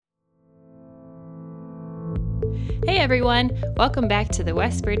Hey everyone, welcome back to the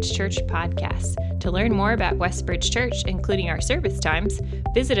Westbridge Church podcast. To learn more about Westbridge Church, including our service times,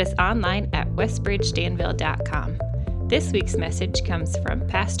 visit us online at westbridgedanville.com. This week's message comes from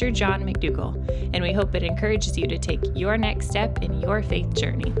Pastor John McDougall, and we hope it encourages you to take your next step in your faith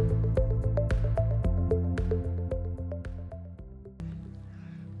journey.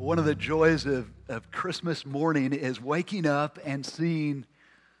 One of the joys of Christmas morning is waking up and seeing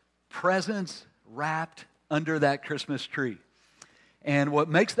presents wrapped under that Christmas tree. And what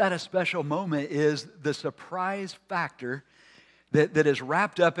makes that a special moment is the surprise factor that is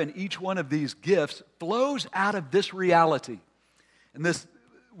wrapped up in each one of these gifts flows out of this reality. And this,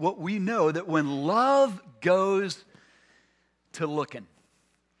 what we know, that when love goes to looking,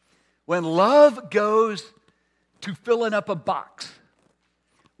 when love goes to filling up a box,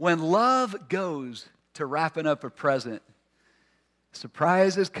 when love goes to wrapping up a present,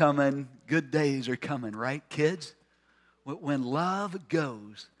 surprise is coming, good days are coming, right, kids? When love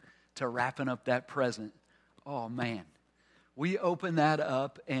goes to wrapping up that present, oh man, we open that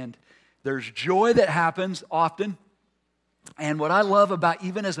up and there's joy that happens often. And what I love about,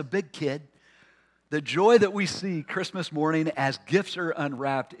 even as a big kid, the joy that we see Christmas morning as gifts are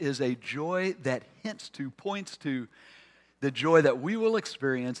unwrapped is a joy that points to the joy that we will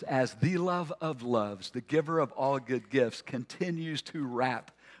experience as the love of loves, the giver of all good gifts, continues to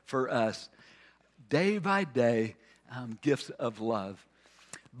wrap for us day by day gifts of love.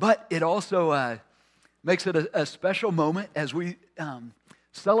 But it also makes it a special moment as we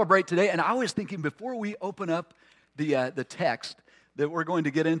celebrate today. And I was thinking, before we open up the text that we're going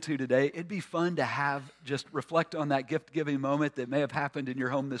to get into today, it'd be fun to just reflect on that gift-giving moment that may have happened in your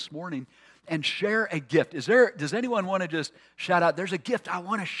home this morning and share a gift. Does anyone want to just shout out, there's a gift I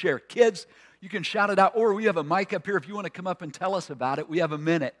want to share? Kids, you can shout it out, or we have a mic up here if you want to come up and tell us about it. We have a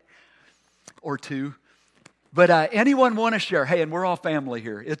minute or two. But anyone want to share? Hey, and we're all family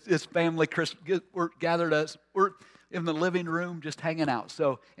here. It's family Christmas. We're gathered us. We're in the living room just hanging out.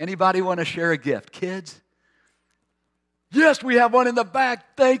 So anybody want to share a gift? Kids? Yes, we have one in the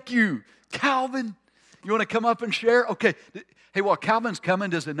back. Thank you. Calvin, you want to come up and share? Okay. Hey, while Calvin's coming,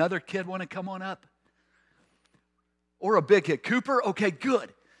 does another kid want to come on up? Or a big kid? Cooper? Okay,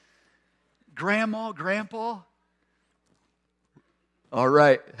 good. Grandma, Grandpa? All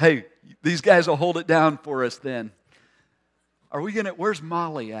right. Hey, these guys will hold it down for us then. Where's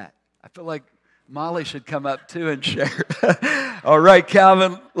Molly at? I feel like Molly should come up too and share. All right,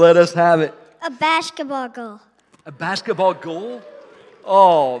 Calvin, let us have it. A basketball goal. A basketball goal?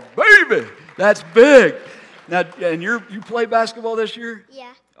 Oh, baby, that's big. Now, and you play basketball this year?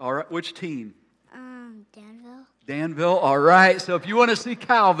 Yeah. All right, which team? Danville. Danville, all right. So if you want to see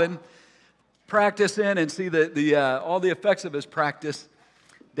Calvin practice in and see all the effects of his practice,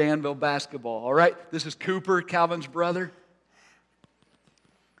 Danville basketball, all right? This is Cooper, Calvin's brother.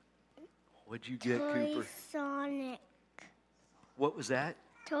 What'd you get, Cooper? Toy Sonic. What was that?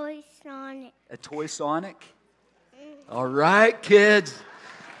 Toy Sonic. A Toy Sonic? All right, kids.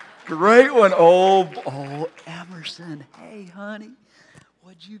 Great one. Oh, Emerson. Hey, honey,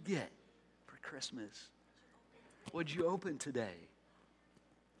 what'd you get for Christmas? What'd you open today?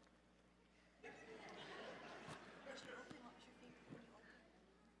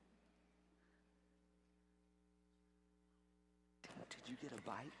 Did you get a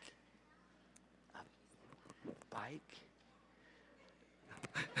bike? A bike?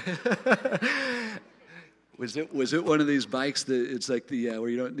 Was it one of these bikes that it's like where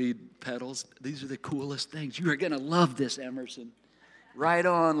you don't need pedals? These are the coolest things. You are going to love this, Emerson. Right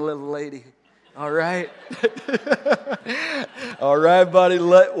on, little lady. All right. All right, buddy.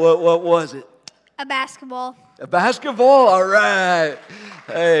 What was it? A basketball. A basketball? All right.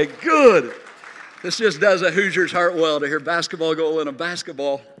 Hey, good. This just does a Hoosiers heart well to hear basketball goal in a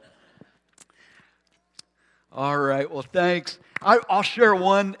basketball. All right. Well, thanks. I'll share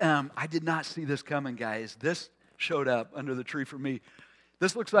one. I did not see this coming, guys. This showed up under the tree for me.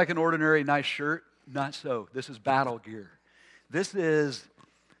 This looks like an ordinary nice shirt. Not so. This is battle gear. This is,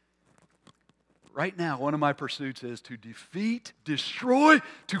 right now, one of my pursuits is to defeat, destroy,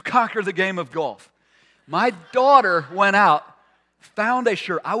 to conquer the game of golf. My daughter went out, found a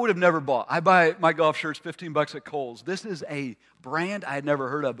shirt I would have never bought. I buy my golf shirts $15 at Kohl's. This is a brand I had never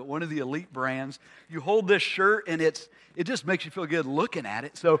heard of, but one of the elite brands. You hold this shirt, and it just makes you feel good looking at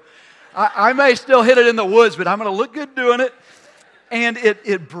it. So I may still hit it in the woods, but I'm going to look good doing it. And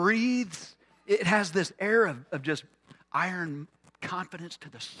it breathes. It has this air of just iron confidence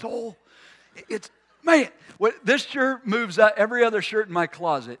to the soul. This shirt moves up. Every other shirt in my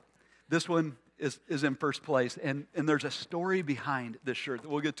closet, this one is in first place. And there's a story behind this shirt that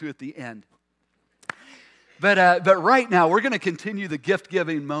we'll get to at the end. But right now, we're going to continue the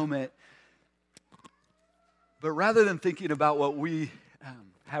gift-giving moment. But rather than thinking about what we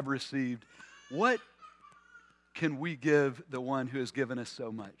have received, what can we give the one who has given us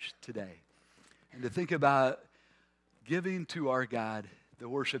so much today? And to think about giving to our God the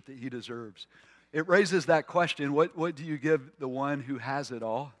worship that He deserves. It raises that question, what do you give the one who has it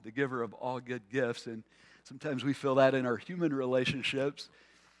all, the giver of all good gifts? And sometimes we feel that in our human relationships.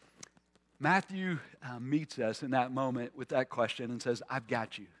 Matthew meets us in that moment with that question and says, I've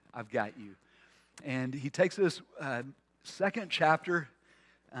got you. I've got you. And he takes this second chapter.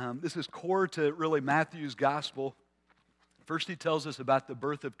 This is core to really Matthew's gospel. First, he tells us about the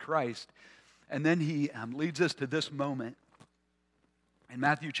birth of Christ. And then he leads us to this moment. In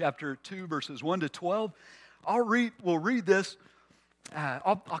Matthew chapter 2, verses 1 to 12, we'll read this.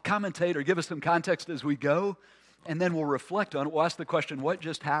 I'll commentate or give us some context as we go, and then we'll reflect on it. We'll ask the question, what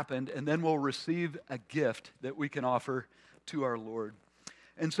just happened? And then we'll receive a gift that we can offer to our Lord.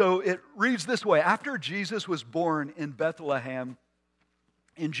 And so it reads this way. After Jesus was born in Bethlehem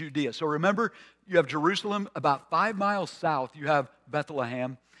in Judea. So remember, you have Jerusalem. About 5 miles south, you have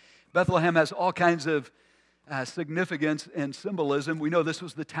Bethlehem. Bethlehem has all kinds of significance and symbolism. We know this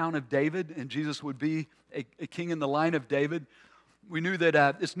was the town of David, and Jesus would be a king in the line of David. We knew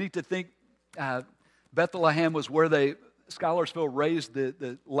that it's neat to think Bethlehem was where scholars feel raised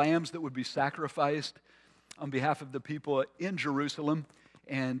the lambs that would be sacrificed on behalf of the people in Jerusalem.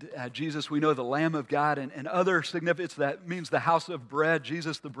 And Jesus, we know the Lamb of God, and other significance that means the house of bread,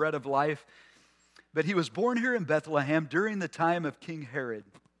 Jesus, the bread of life. But he was born here in Bethlehem during the time of King Herod.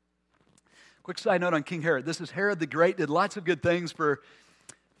 Quick side note on King Herod. This is Herod the Great, did lots of good things for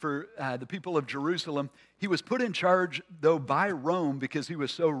the people of Jerusalem. He was put in charge, though, by Rome because he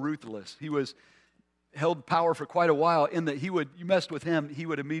was so ruthless. He was held power for quite a while in that you messed with him, he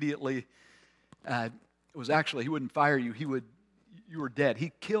would immediately, he wouldn't fire you, you were dead.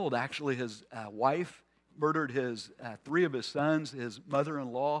 He killed actually his wife, murdered his 3 of his sons, his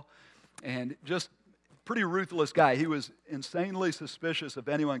mother-in-law, and just pretty ruthless guy. He was insanely suspicious of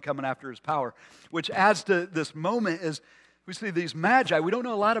anyone coming after his power, which adds to this moment is we see these magi. We don't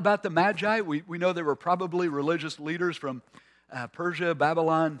know a lot about the magi. We know they were probably religious leaders from Persia,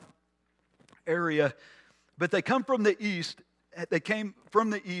 Babylon area, but they come from the east. They came from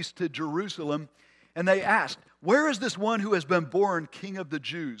the east to Jerusalem, and they asked, where is this one who has been born King of the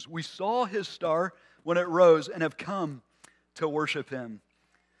Jews? We saw his star when it rose and have come to worship him.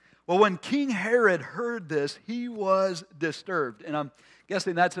 Well, when King Herod heard this, he was disturbed. And I'm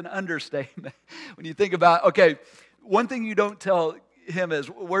guessing that's an understatement. When you think about, okay, one thing you don't tell him is,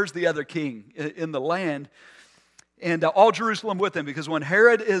 where's the other king in the land? And all Jerusalem with him, because when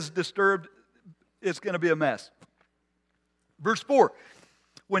Herod is disturbed, it's going to be a mess. Verse 4,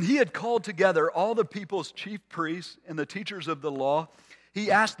 when he had called together all the people's chief priests and the teachers of the law,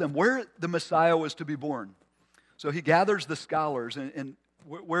 he asked them where the Messiah was to be born. So he gathers the scholars and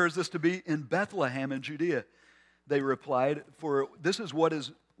where is this to be? In Bethlehem in Judea. They replied, for this is what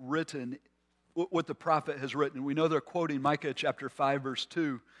is written, what the prophet has written. We know they're quoting Micah chapter 5, verse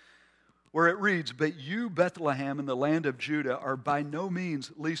 2, where it reads, but you, Bethlehem, in the land of Judah, are by no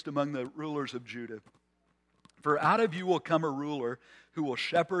means least among the rulers of Judah. For out of you will come a ruler who will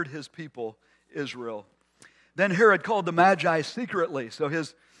shepherd his people, Israel. Then Herod called the Magi secretly. So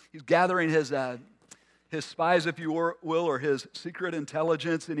he's gathering his spies, if you will, or his secret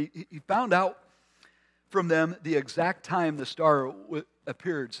intelligence, and he found out from them the exact time the star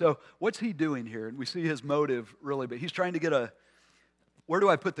appeared. So what's he doing here? And we see his motive, really, but he's trying to get where do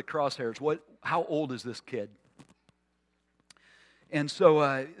I put the crosshairs? How old is this kid? And so,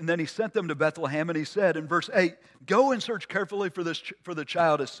 and then he sent them to Bethlehem, and he said in verse 8, go and search carefully for the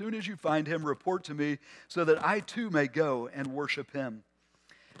child. As soon as you find him, report to me, so that I too may go and worship him.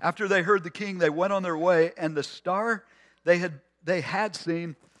 After they heard the king, they went on their way, and the star they had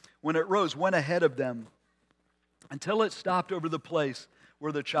seen when it rose went ahead of them until it stopped over the place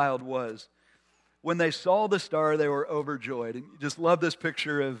where the child was. When they saw the star, they were overjoyed. And you just love this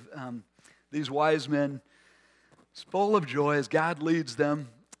picture of these wise men, full of joy as God leads them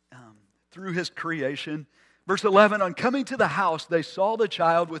through his creation. Verse 11, on coming to the house, they saw the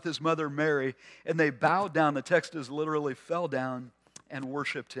child with his mother Mary, and they bowed down. The text is literally fell down and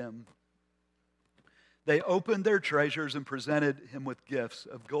worshiped him. They opened their treasures and presented him with gifts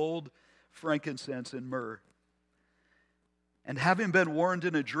of gold, frankincense, and myrrh. And having been warned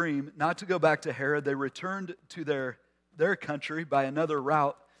in a dream not to go back to Herod, they returned to their country by another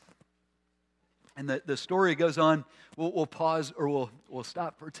route. And the story goes on. We'll pause or we'll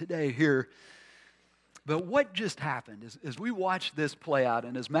stop for today here. But what just happened as we watch this play out,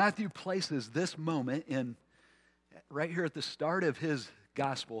 and as Matthew places this moment in right here at the start of his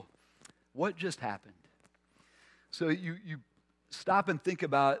gospel, what just happened? So you stop and think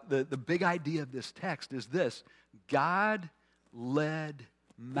about the big idea of this text is this: God led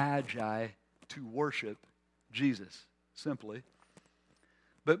Magi to worship Jesus, simply.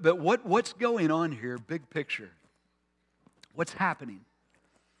 But what's going on here, big picture? What's happening?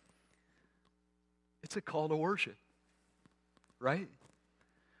 It's a call to worship, right?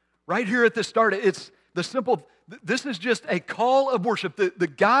 Right here at the start, it's the simple, this is just a call of worship. The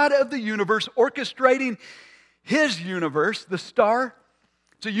God of the universe orchestrating his universe, the star.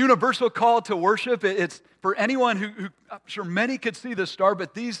 It's a universal call to worship. It's for anyone who I'm sure many could see the star,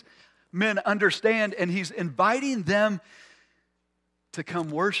 but these men understand, and he's inviting them to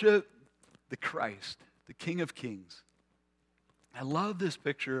come worship the Christ, the King of Kings. I love this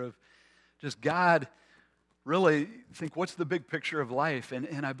picture of just God really think, what's the big picture of life?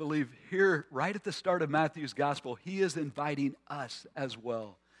 And I believe here, right at the start of Matthew's gospel, he is inviting us as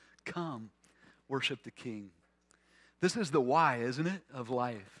well. Come, worship the King. This is the why, isn't it, of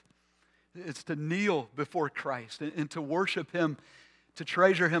life. It's to kneel before Christ and to worship him, to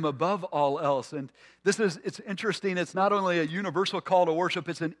treasure him above all else. And it's interesting, it's not only a universal call to worship,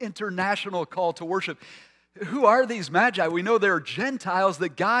 it's an international call to worship. Who are these Magi? We know they're Gentiles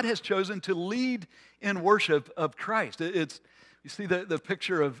that God has chosen to lead in worship of Christ. You see the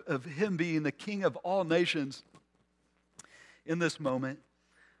picture of him being the King of all nations in this moment.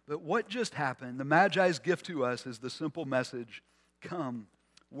 But what just happened, the Magi's gift to us is the simple message: come,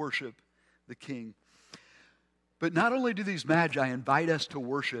 worship the King. But not only do these Magi invite us to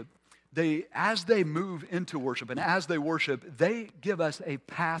worship, as they move into worship and as they worship, they give us a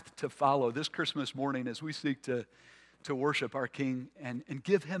path to follow this Christmas morning as we seek to worship our King and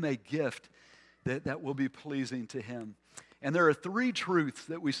give him a gift that will be pleasing to him. And there are three truths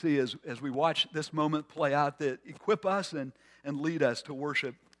that we see as we watch this moment play out that equip us and lead us to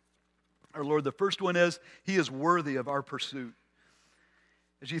worship our Lord. The first one is, he is worthy of our pursuit.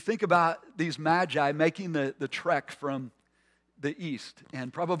 As you think about these Magi making the trek from the east,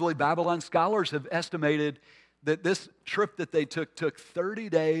 and probably Babylon scholars have estimated that this trip that they took 30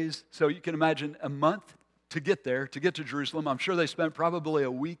 days, so you can imagine a month to get there, to get to Jerusalem. I'm sure they spent probably a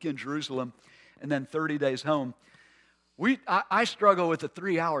week in Jerusalem and then 30 days home. I struggle with a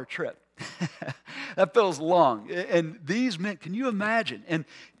 3-hour trip. That feels long. And these men, can you imagine? And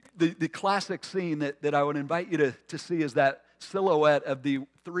the classic scene that I would invite you to see is that silhouette of the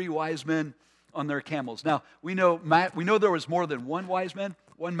 3 wise men on their camels. Now, we know there was more than one wise man,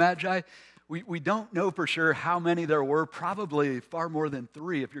 one Magi. We don't know for sure how many there were, probably far more than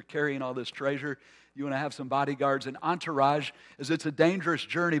 3 if you're carrying all this treasure. You want to have some bodyguards and entourage, as it's a dangerous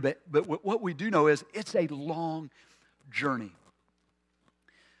journey, but what we do know is it's a long journey.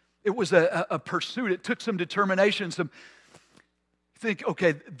 It was a pursuit. It took some determination, think,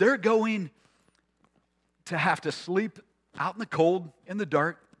 okay, they're going to have to sleep out in the cold, in the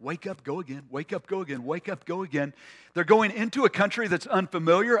dark, wake up, go again, wake up, go again, wake up, go again. They're going into a country that's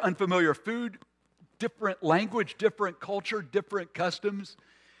unfamiliar food, different language, different culture, different customs,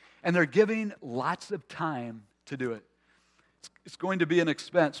 and they're giving lots of time to do it. It's going to be an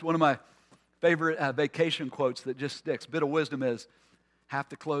expense. One of my favorite vacation quotes that just sticks, bit of wisdom is, half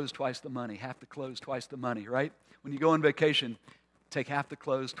the clothes, twice the money, half the clothes, twice the money, right? When you go on vacation, take half the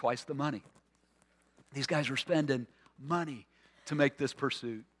clothes, twice the money. These guys were spending money to make this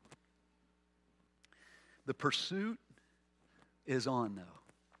pursuit. The pursuit is on, though.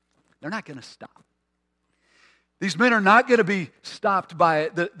 They're not going to stop. These men are not going to be stopped by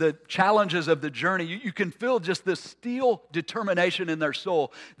the challenges of the journey. You can feel just this steel determination in their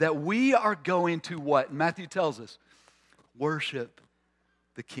soul that we are going to what? Matthew tells us, worship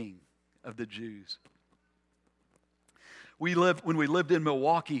the King of the Jews. When we lived in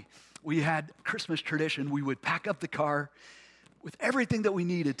Milwaukee, we had Christmas tradition. We would pack up the car with everything that we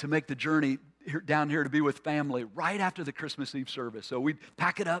needed to make the journey down here to be with family right after the Christmas Eve service. So we'd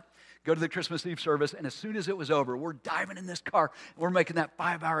pack it up, go to the Christmas Eve service, and as soon as it was over, we're diving in this car, and we're making that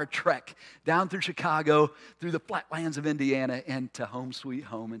 5-hour trek down through Chicago, through the flatlands of Indiana, and to home sweet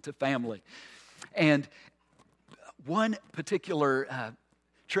home and to family. And one particular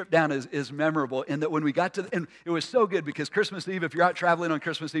trip down is memorable in that when we got and it was so good because Christmas Eve, if you're out traveling on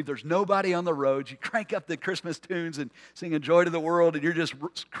Christmas Eve, there's nobody on the roads. You crank up the Christmas tunes and sing Joy to the World, and you're just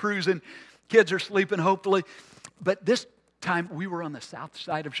cruising. Kids are sleeping, hopefully. But this time, we were on the south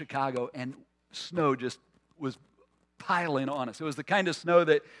side of Chicago, and snow just was piling on us. It was the kind of snow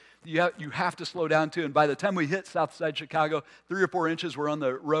that you have to slow down to, and by the time we hit south side Chicago, 3 or 4 inches were on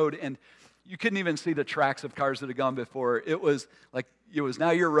the road, and you couldn't even see the tracks of cars that had gone before. It was like it was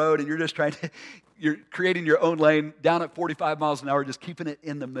now your road, and you're just you're creating your own lane down at 45 miles an hour, just keeping it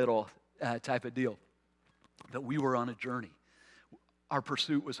in the middle type of deal. But we were on a journey. Our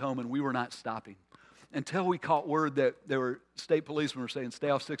pursuit was home, and we were not stopping until we caught word that there were state policemen were saying, stay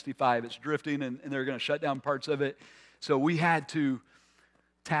off 65. It's drifting, and they're going to shut down parts of it. So we had to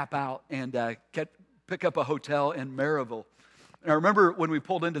tap out and pick up a hotel in Maryville. And I remember when we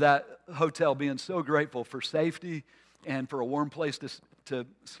pulled into that hotel being so grateful for safety and for a warm place to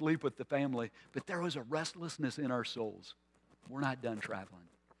sleep with the family. But there was a restlessness in our souls. We're not done traveling.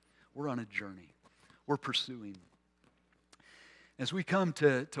 We're on a journey. We're pursuing. As we come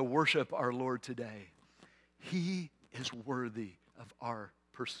to worship our Lord today, He is worthy of our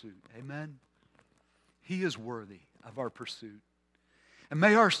pursuit. Amen? He is worthy of our pursuit. And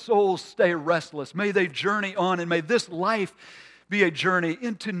may our souls stay restless. May they journey on, and may this life be a journey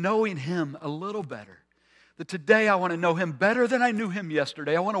into knowing Him a little better. That today I want to know Him better than I knew Him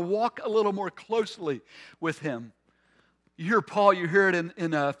yesterday. I want to walk a little more closely with Him. You hear Paul, you hear it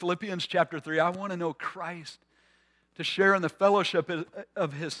in Philippians chapter 3. I want to know Christ, to share in the fellowship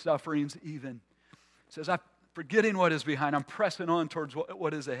of His sufferings even. He says, I'm forgetting what is behind. I'm pressing on towards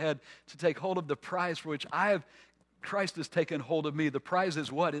what is ahead to take hold of the prize for which Christ has taken hold of me. The prize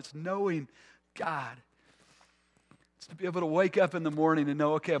is what? It's knowing God. It's to be able to wake up in the morning and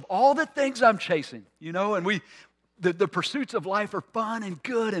know, okay, of all the things I'm chasing, and the pursuits of life are fun and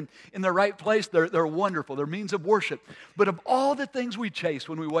good and in the right place. They're wonderful. They're means of worship. But of all the things we chase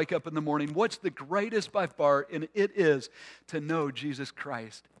when we wake up in the morning, what's the greatest by far? And it is to know Jesus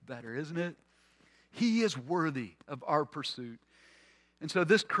Christ better, isn't it? He is worthy of our pursuit. And so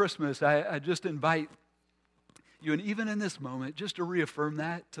this Christmas, I just invite you, and even in this moment, just to reaffirm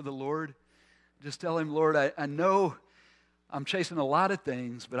that to the Lord. Just tell Him, Lord, I know I'm chasing a lot of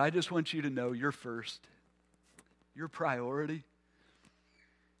things, but I just want you to know you're first. Your priority.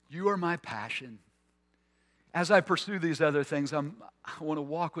 You are my passion. As I pursue these other things, I want to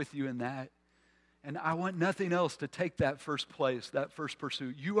walk with you in that. And I want nothing else to take that first place, that first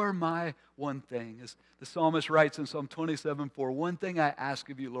pursuit. You are my one thing. As the psalmist writes in Psalm 27:4, one thing I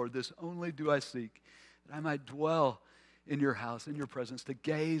ask of you, Lord, this only do I seek, that I might dwell in your house, in your presence, to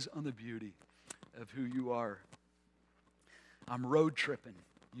gaze on the beauty of who you are. I'm road tripping.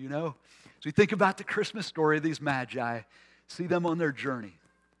 As we think about the Christmas story of these magi, see them on their journey,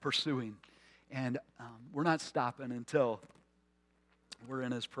 pursuing. And we're not stopping until we're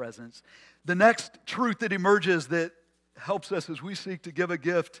in His presence. The next truth that emerges that helps us as we seek to give a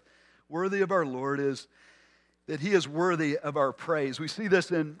gift worthy of our Lord is that He is worthy of our praise. We see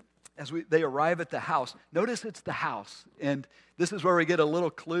this as they arrive at the house. Notice it's the house. And this is where we get a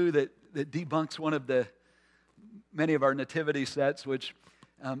little clue that debunks one of many of our nativity sets, which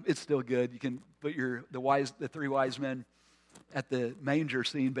it's still good. You can put the three wise men at the manger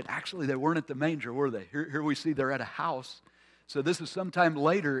scene, but actually they weren't at the manger, were they? Here we see they're at a house. So this is sometime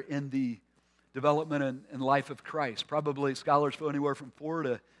later in the development and life of Christ. Probably scholars feel anywhere from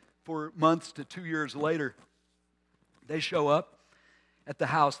 4 months to 2 years later. They show up at the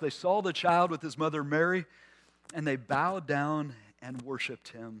house. They saw the child with His mother Mary, and they bowed down and worshiped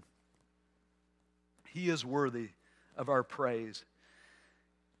Him. He is worthy of our praise.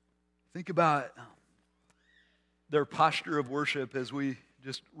 Think about their posture of worship as we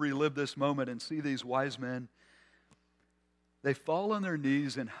just relive this moment and see these wise men. They fall on their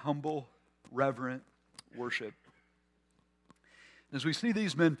knees in humble, reverent worship. As we see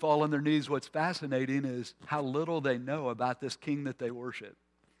these men fall on their knees, what's fascinating is how little they know about this king that they worship.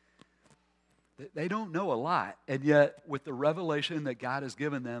 They don't know a lot, and yet with the revelation that God has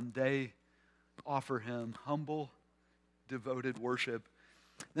given them, they offer Him humble, devoted worship.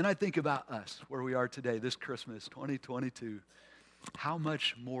 Then I think about us, where we are today, this Christmas, 2022, how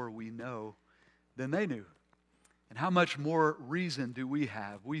much more we know than they knew. And how much more reason do we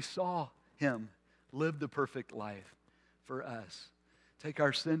have? We saw Him live the perfect life for us. Take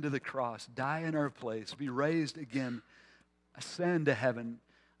our sin to the cross, die in our place, be raised again, ascend to heaven.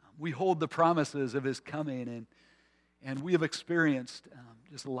 We hold the promises of His coming, and we have experienced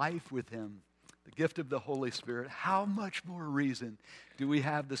just life with Him, the gift of the Holy Spirit. How much more reason do we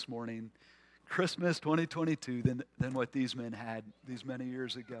have this morning, Christmas 2022, than what these men had these many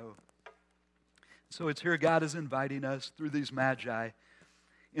years ago? So it's here God is inviting us through these magi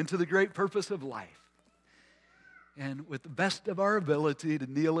into the great purpose of life. And with the best of our ability to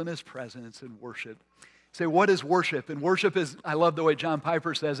kneel in His presence and worship. Say, what is worship? And worship is, I love the way John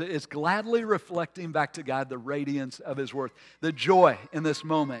Piper says it, it's gladly reflecting back to God the radiance of His worth. The joy in this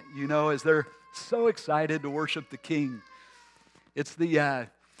moment, as they're so excited to worship the King. It's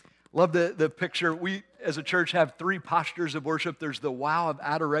love the picture. as a church, have three postures of worship. There's the wow of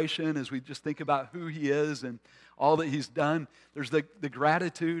adoration as we just think about who he is and all that he's done. There's the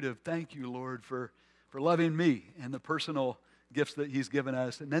gratitude of thank you, Lord, for loving me and the personal gifts that he's given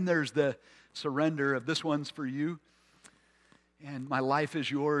us. And then there's the surrender of this one's for you and my life is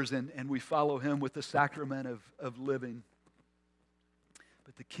yours, and we follow him with the sacrament of living.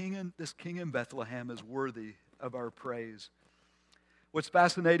 But this king in Bethlehem is worthy of our praise. What's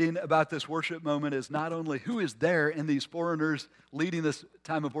fascinating about this worship moment is not only who is there in these foreigners leading this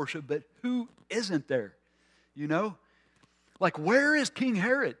time of worship, but who isn't there, you know? Like, where is King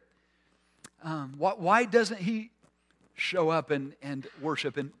Herod? Why doesn't he show up and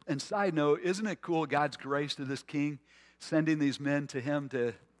worship? And side note, isn't it cool, God's grace to this king, sending these men to him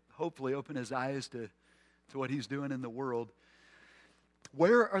to hopefully open his eyes to what he's doing in the world?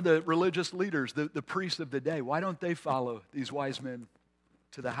 Where are the religious leaders, the priests of the day? Why don't they follow these wise men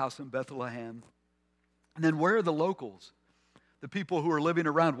to the house in Bethlehem? And then where are the locals, the people who are living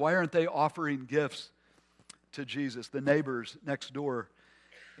around? Why aren't they offering gifts to Jesus, the neighbors next door?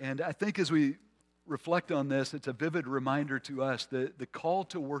 And I think as we reflect on this, it's a vivid reminder to us that the call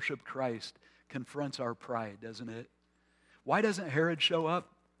to worship Christ confronts our pride, doesn't it? Why doesn't Herod show up?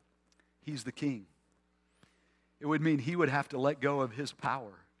 He's the king. It would mean he would have to let go of his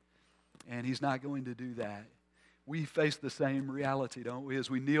power, and he's not going to do that. We face the same reality, don't we? As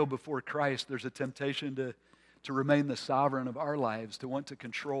we kneel before Christ, there's a temptation to remain the sovereign of our lives, to want to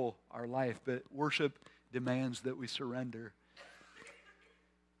control our life, but worship demands that we surrender.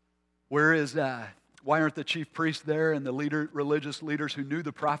 Why aren't the chief priests there and the religious leaders who knew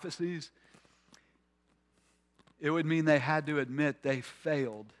the prophecies? It would mean they had to admit they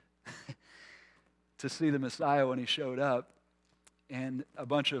failed to see the Messiah when he showed up, and a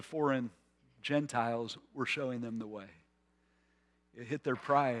bunch of foreign Gentiles were showing them the way. It hit their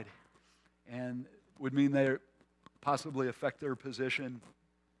pride and would mean they possibly affect their position.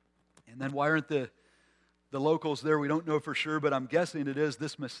 And then why aren't the locals there? We don't know for sure, but I'm guessing it is.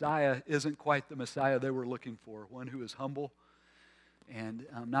 This Messiah isn't quite the Messiah they were looking for, one who is humble and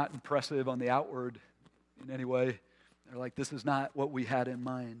not impressive on the outward in any way. They're like, this is not what we had in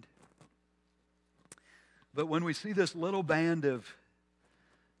mind. But when we see this little band of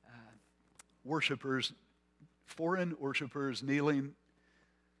worshipers, foreign worshipers kneeling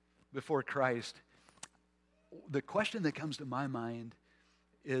before Christ, the question that comes to my mind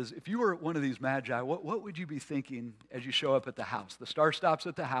is, if you were one of these magi, what would you be thinking as you show up at the house? The star stops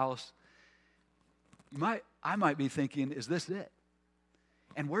at the house. I might be thinking, is this it?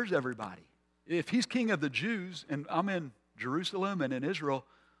 And where's everybody? If he's king of the Jews and I'm in Jerusalem and in Israel,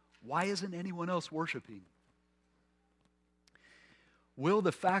 why isn't anyone else worshiping? Will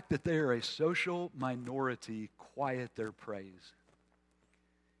the fact that they are a social minority quiet their praise?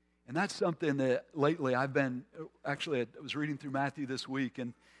 And that's something that lately I was reading through Matthew this week,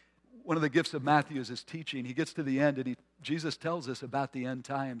 and one of the gifts of Matthew is his teaching. He gets to the end, and Jesus tells us about the end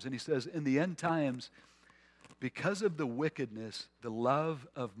times, and he says, in the end times, because of the wickedness, the love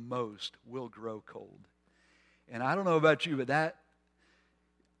of most will grow cold. And I don't know about you, but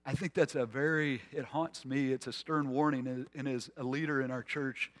I think that's it haunts me. It's a stern warning, and as a leader in our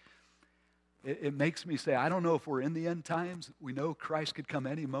church, it makes me say, I don't know if we're in the end times. We know Christ could come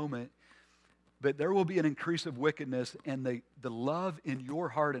any moment, but there will be an increase of wickedness, and the love in your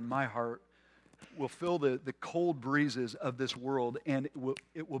heart and my heart will feel the cold breezes of this world, and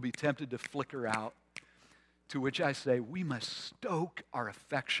it will be tempted to flicker out. To which I say, we must stoke our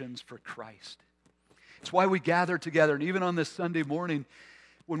affections for Christ. It's why we gather together, and even on this Sunday morning,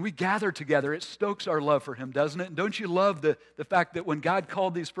 when we gather together, it stokes our love for him, doesn't it? And don't you love the fact that when God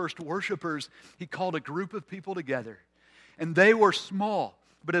called these first worshipers, he called a group of people together. And they were small.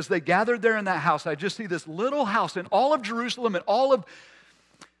 But as they gathered there in that house, I just see this little house in all of Jerusalem and all of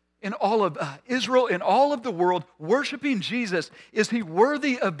Israel, in all of the world, worshiping Jesus. Is he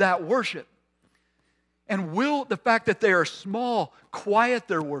worthy of that worship? And will the fact that they are small quiet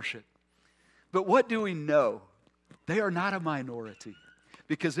their worship? But what do we know? They are not a minority.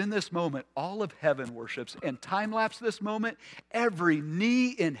 Because in this moment, all of heaven worships. And time-lapse this moment, every knee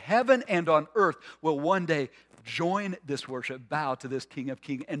in heaven and on earth will one day join this worship, bow to this King of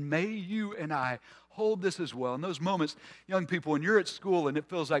Kings. And may you and I hold this as well. In those moments, young people, when you're at school and it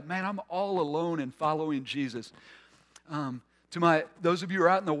feels like, man, I'm all alone in following Jesus. Those of you who are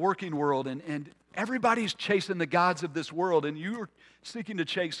out in the working world and everybody's chasing the gods of this world and you're seeking to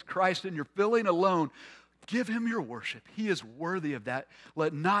chase Christ and you're feeling alone, give him your worship. He is worthy of that.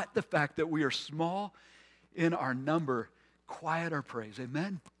 Let not the fact that we are small in our number quiet our praise.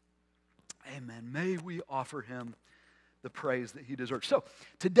 Amen? Amen. May we offer him the praise that he deserves. So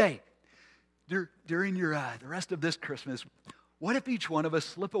today, during the rest of this Christmas, what if each one of us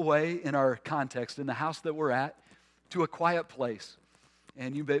slip away in our context, in the house that we're at, to a quiet place?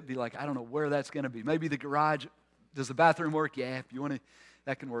 And you may be like, I don't know where that's going to be. Maybe the garage. Does the bathroom work? Yeah, if you want to,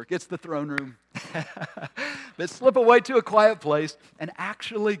 that can work. It's the throne room. But slip away to a quiet place and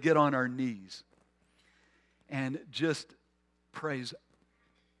actually get on our knees and just praise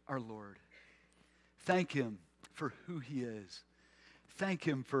our Lord. Thank Him for who He is. Thank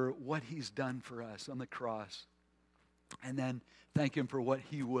Him for what He's done for us on the cross. And then thank Him for what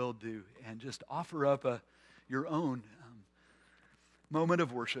He will do. And just offer up your own moment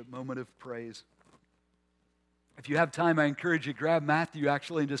of worship, moment of praise. If you have time, I encourage you to grab Matthew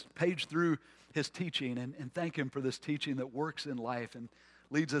actually and just page through his teaching and thank him for this teaching that works in life and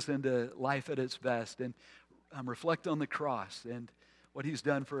leads us into life at its best. And reflect on the cross and what He's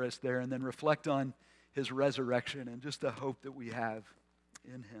done for us there, and then reflect on His resurrection and just the hope that we have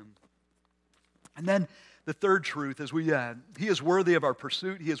in Him. And then the third truth is He is worthy of our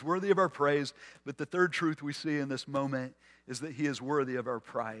pursuit, He is worthy of our praise, but the third truth we see in this moment is that He is worthy of our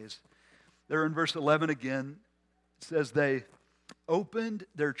prize. There in verse 11 again, it says, they opened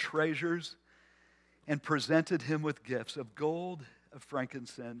their treasures and presented Him with gifts of gold, of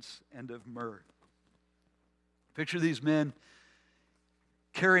frankincense, and of myrrh. Picture these men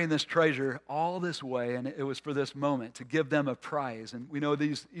carrying this treasure all this way, and it was for this moment, to give them a prize. And we know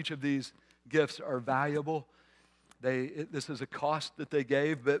each of these gifts are valuable. This is a cost that they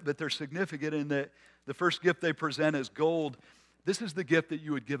gave, but they're significant in that the first gift they present is gold. This is the gift that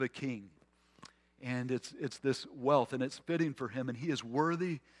you would give a king. And it's this wealth, and it's fitting for Him, and He is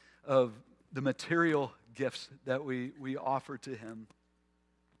worthy of the material gifts that we offer to Him.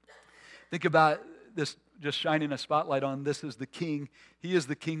 Think about this, just shining a spotlight on this is the King. He is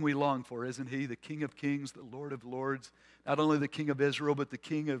the King we long for, isn't He? The King of kings, the Lord of lords. Not only the King of Israel, but the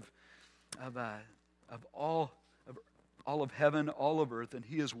King of all of heaven, all of earth, and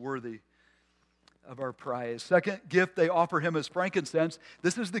He is worthy of our prize. Second gift they offer Him is frankincense.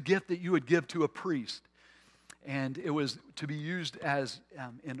 This is the gift that you would give to a priest. And it was to be used as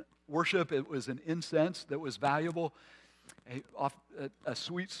in worship. It was an incense that was valuable, a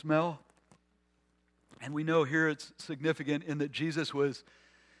sweet smell. And we know here it's significant in that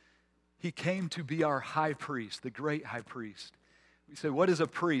He came to be our high priest, the great high priest. We say, what is a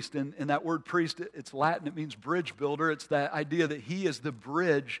priest? And that word priest, it's Latin, it means bridge builder. It's that idea that he is the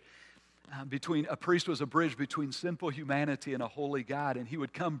bridge a priest was a bridge between sinful humanity and a holy God. And He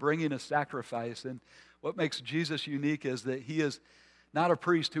would come bringing a sacrifice. And what makes Jesus unique is that He is not a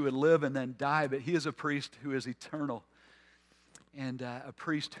priest who would live and then die, but He is a priest who is eternal. And a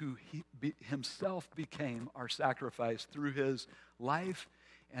priest who Himself became our sacrifice through His life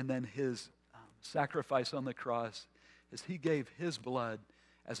and then His sacrifice on the cross as He gave His blood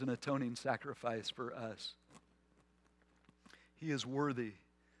as an atoning sacrifice for us. He is worthy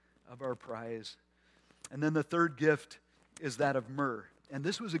of our prize. And then the third gift is that of myrrh. And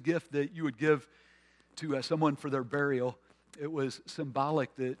this was a gift that you would give to someone for their burial. It was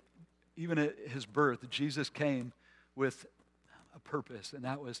symbolic that even at His birth, Jesus came with a purpose, and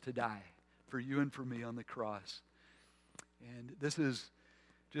that was to die for you and for me on the cross. And this is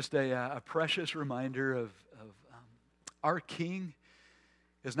just a precious reminder of our King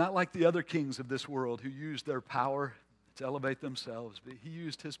is not like the other kings of this world who used their power to elevate themselves, but He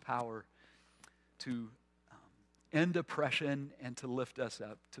used His power to end oppression and to lift us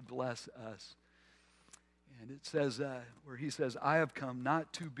up, to bless us. And it says, where He says, I have come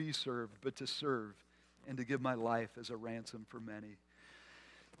not to be served, but to serve and to give my life as a ransom for many.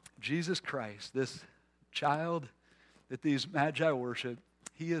 Jesus Christ, this child that these magi worship,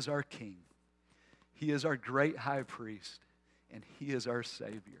 He is our King. He is our great high priest, and He is our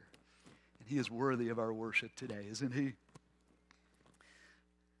Savior. And He is worthy of our worship today, isn't He?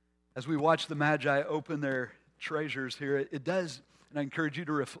 As we watch the Magi open their treasures here, it does, and I encourage you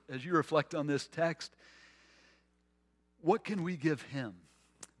to, as you reflect on this text, what can we give Him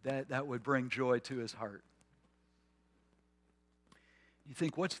that would bring joy to His heart? You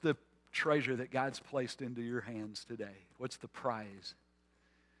think, what's the treasure that God's placed into your hands today? What's the prize?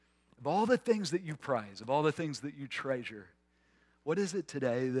 Of all the things that you prize, of all the things that you treasure, what is it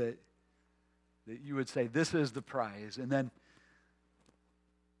today that you would say, this is the prize? And then,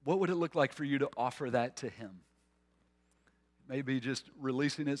 what would it look like for you to offer that to Him? Maybe just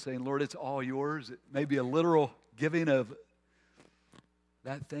releasing it, saying, Lord, it's all yours. It may be a literal giving of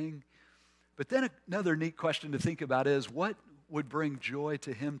that thing. But then another neat question to think about is, what would bring joy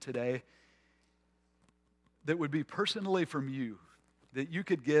to Him today that would be personally from you, that you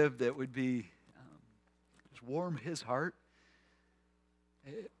could give that would be just warm His heart?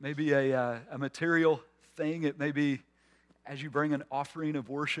 It may be a material thing. It may be as you bring an offering of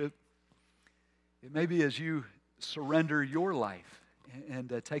worship. It may be as you surrender your life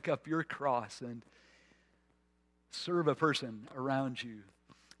and take up your cross and serve a person around you.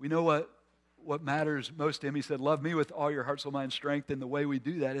 We know what matters most to him. He said, love me with all your heart, soul, mind, strength. And the way we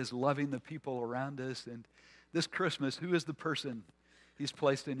do that is loving the people around us. And this Christmas, who is the person he's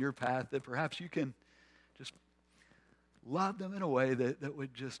placed in your path that perhaps you can just love them in a way that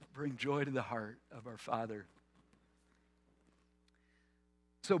would just bring joy to the heart of our Father.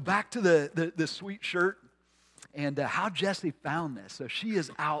 So back to the sweet shirt and how Jessie found this. So she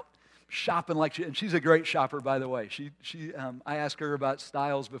is out shopping and she's a great shopper, by the way. I ask her about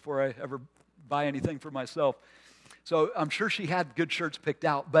styles before I ever buy anything for myself. So I'm sure she had good shirts picked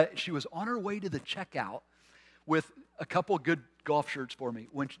out, but she was on her way to the checkout with a couple good golf shirts for me.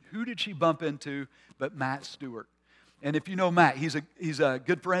 Who did she bump into but Matt Stewart? And if you know Matt, he's a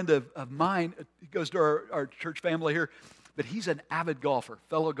good friend of mine. He goes to our church family here, but he's an avid golfer,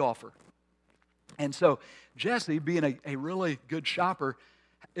 fellow golfer. And so Jessie, being a really good shopper,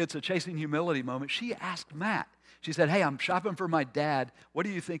 it's a chasing humility moment. She asked Matt. She said, hey, I'm shopping for my dad. What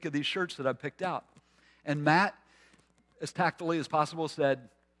do you think of these shirts that I picked out? And Matt, as tactfully as possible, said,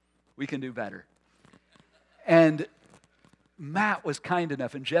 we can do better. And Matt was kind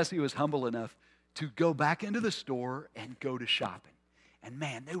enough, and Jessie was humble enough to go back into the store and go to shopping. And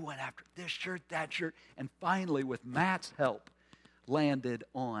man, they went after this shirt, that shirt, and finally, with Matt's help, landed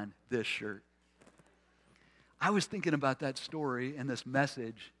on this shirt. I was thinking about that story and this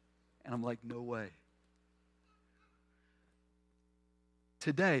message, and I'm like, no way.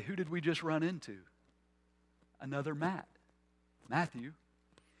 Today, who did we just run into? Another Matthew.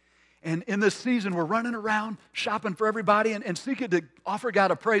 And in this season, we're running around shopping for everybody and seeking to offer God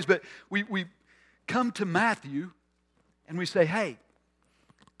a praise, but we come to Matthew and we say, hey,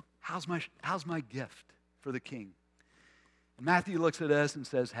 how's my gift for the king? And Matthew looks at us and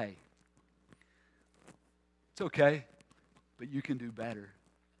says, hey, it's okay, but you can do better.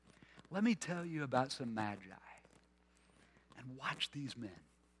 Let me tell you about some magi. And watch these men.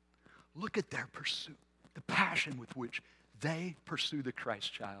 Look at their pursuit, the passion with which they pursue the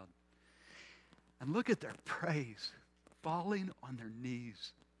Christ child. And look at their praise, falling on their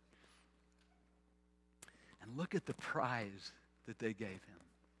knees. And look at the prize that they gave him.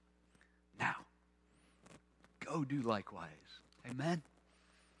 Now, go do likewise. Amen?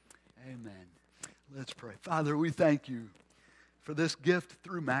 Amen. Let's pray. Father, we thank you for this gift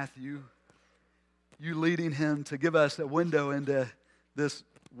through Matthew, you leading him to give us a window into this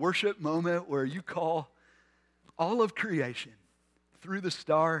worship moment where you call all of creation through the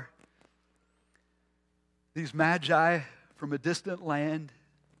star, these magi from a distant land,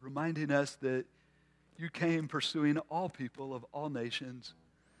 reminding us that you came pursuing all people of all nations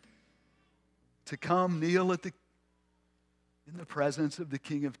to come kneel in the presence of the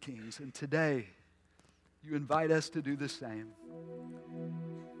King of Kings. And today, you invite us to do the same.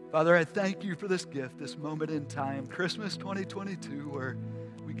 Father, I thank you for this gift, this moment in time, Christmas 2022, where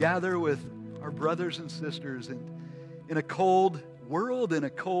we gather with our brothers and sisters in a cold world, on a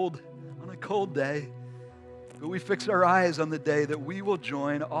cold day. But we fix our eyes on the day that we will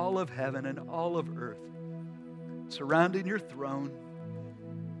join all of heaven and all of earth, surrounding your throne,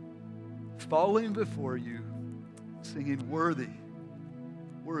 falling before you, singing, worthy,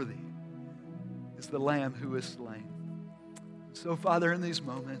 worthy is the Lamb who is slain. So, Father, in these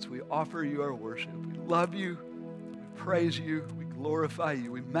moments, we offer you our worship. We love you, we praise you, we glorify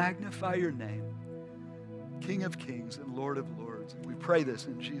you, we magnify your name, King of kings and Lord of lords. And we pray this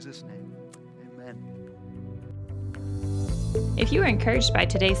in Jesus' name. Amen. If you were encouraged by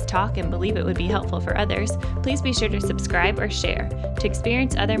today's talk and believe it would be helpful for others, please be sure to subscribe or share. To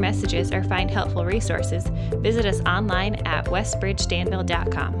experience other messages or find helpful resources, visit us online at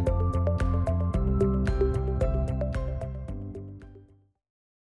westbridgedanville.com.